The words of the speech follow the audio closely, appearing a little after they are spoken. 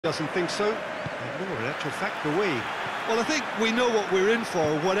Doesn't think so. No, in actual fact, do we? Well, I think we know what we're in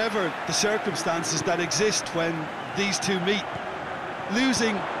for, whatever the circumstances that exist when these two meet.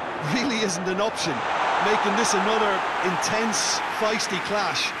 Losing really isn't an option, making this another intense, feisty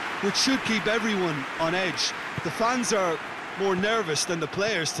clash, which should keep everyone on edge. The fans are more nervous than the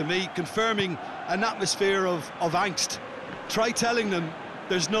players, to me, confirming an atmosphere of angst. Try telling them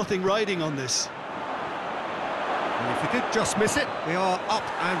there's nothing riding on this. And if he did just miss it, we are up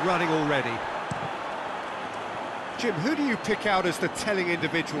and running already. Jim, who do you pick out as the telling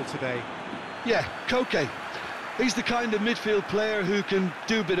individual today? Yeah, Koke. He's the kind of midfield player who can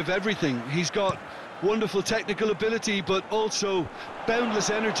do a bit of everything. He's got wonderful technical ability, but also boundless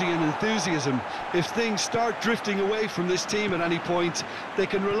energy and enthusiasm. If things start drifting away from this team at any point, they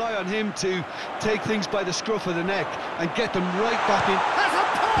can rely on him to take things by the scruff of the neck and get them right back in. Has a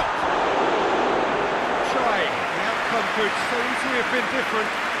pop! Try. The outcome could so easily have been different.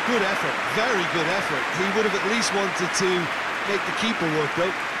 Good effort, very good effort. He would have at least wanted to make the keeper work,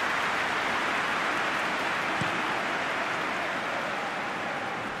 though.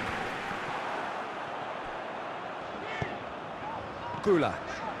 Gula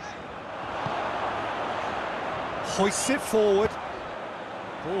hoists it forward.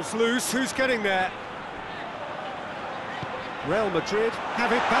 Ball's loose. Who's getting there? Real Madrid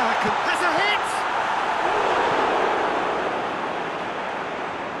have it back and has a hit.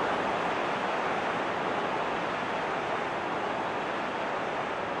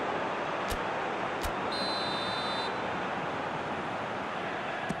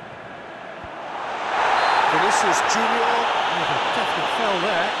 Vinicius Junior. Definitely fell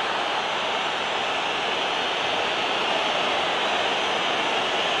there.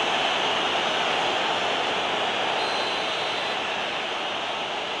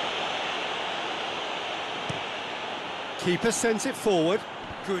 Keeper sends it forward.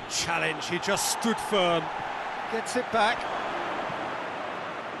 Good challenge, he just stood firm. Gets it back.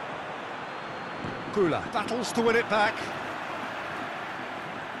 Gula battles to win it back.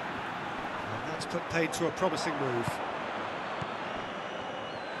 And that's put paid to a promising move.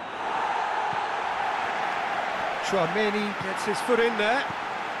 Chouameni gets his foot in there,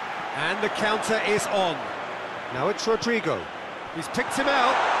 and the counter is on. Now it's Rodrigo. He's picked him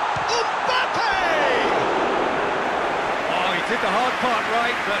out. Mbappe! Oh, he did the hard part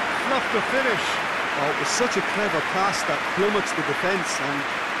right, but fluffed the finish. Oh, it was such a clever pass that flummoxed the defence, and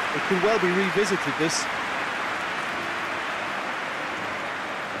it could well be revisited, this.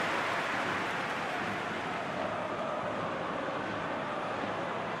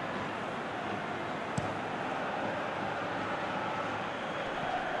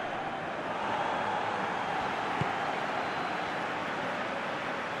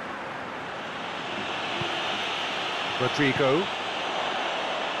 Rodrigo.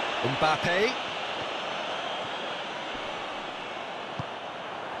 Mbappe.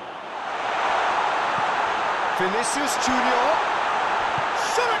 Vinicius Junior.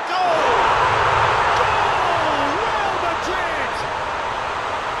 Shot at goal! Goal! Real Madrid!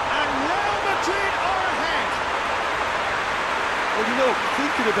 And Real Madrid are ahead! Well, you know,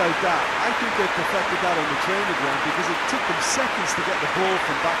 thinking about that, I think they perfected that on the training ground because it took them seconds to get the ball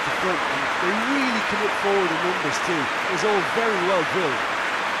from back to front, and they really commit forward in numbers too. It was all very well drilled.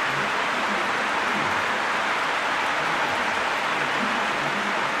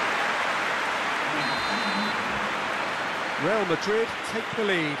 Real Madrid take the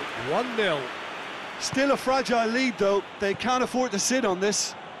lead, 1-0. Still a fragile lead, though. They can't afford to sit on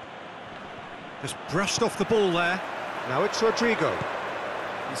this. Just brushed off the ball there. Now it's Rodrigo.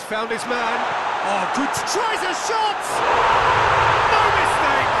 He's found his man. Oh, good. Tries a shot! No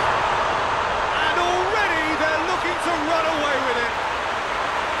mistake! And already they're looking to run away with it.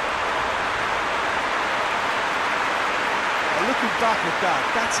 Looking back at that,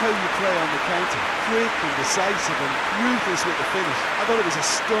 that's how you play on the counter. Quick and decisive and ruthless with the finish. I thought it was a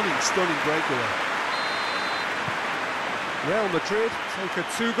stunning, stunning breakaway. Real Madrid take a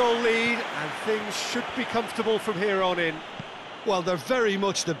 2-goal lead and things should be comfortable from here on in. Well, they're very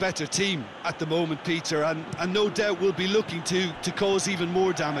much the better team at the moment, Peter, and no doubt will be looking to cause even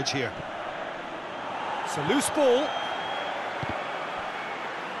more damage here. It's a loose ball.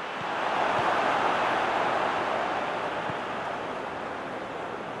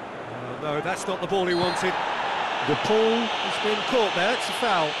 No, that's not the ball he wanted. The ball has been caught there, it's a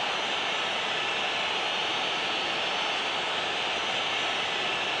foul.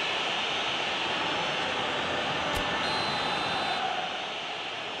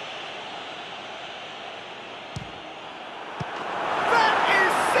 That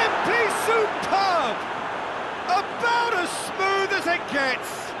is simply superb! About as smooth as it gets!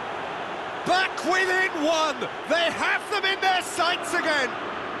 Back within one! They have them in their sights again!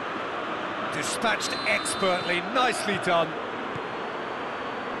 Dispatched expertly, nicely done.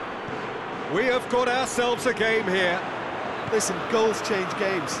 We have got ourselves a game here. Listen, goals change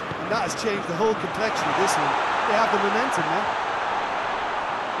games, and that has changed the whole complexion of this one. They have the momentum now.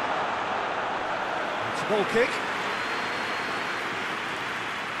 It's a ball kick.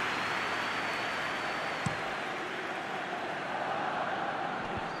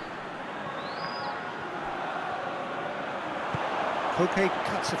 Koke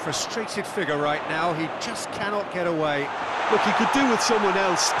cuts a frustrated figure right now. He just cannot get away. Look, he could do with someone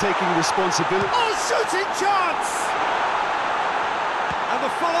else taking responsibility. Oh, shooting chance! And the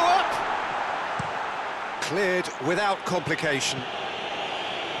follow-up? Cleared without complication.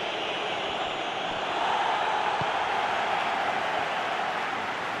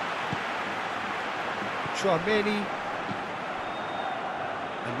 Chouameni.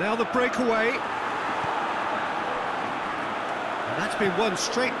 And now the breakaway. And that's been won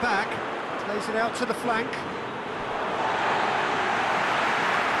straight back. Plays it out to the flank.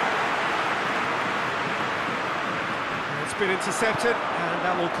 It's been intercepted, and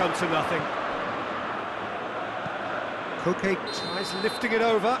that will come to nothing. Koke tries lifting it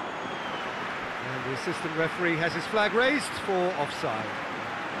over. And the assistant referee has his flag raised for offside.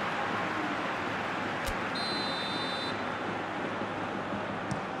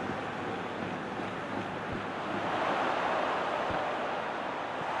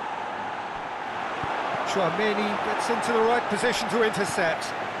 Chouameni gets into the right position to intercept.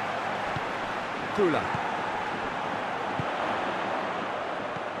 Kula.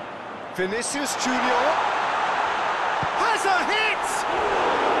 Vinicius Junior has a hit!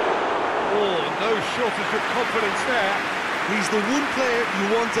 Oh, no shortage of confidence there. He's the one player you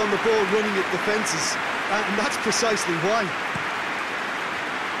want on the ball running at defences, and that's precisely why.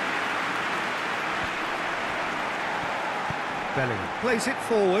 Bellingham plays it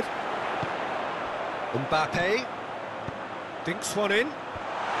forward. Mbappe dinks one in.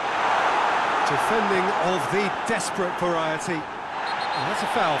 Defending of the desperate variety. And that's a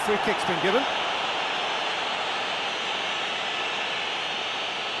foul. Free kick's been given.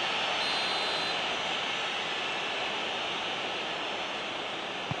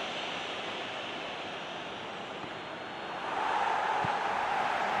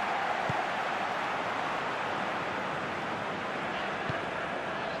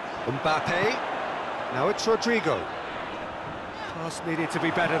 Mbappe. Now it's Rodrigo. Pass needed to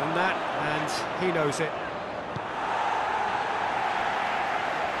be better than that, and he knows it.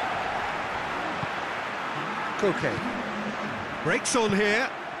 Koke. Breaks on here.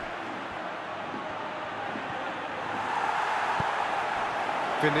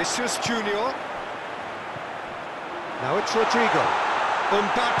 Vinicius Junior. Now it's Rodrigo.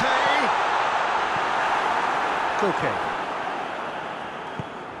 Mbappe. Koke.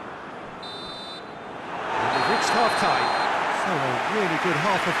 Half-time. So a really good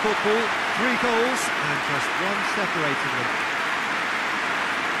half of football, 3 goals and just one separating them.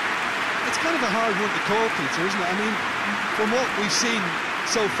 It's kind of a hard one to call, Peter, isn't it? I mean, from what we've seen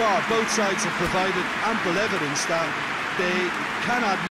so far, both sides have provided ample evidence that they cannot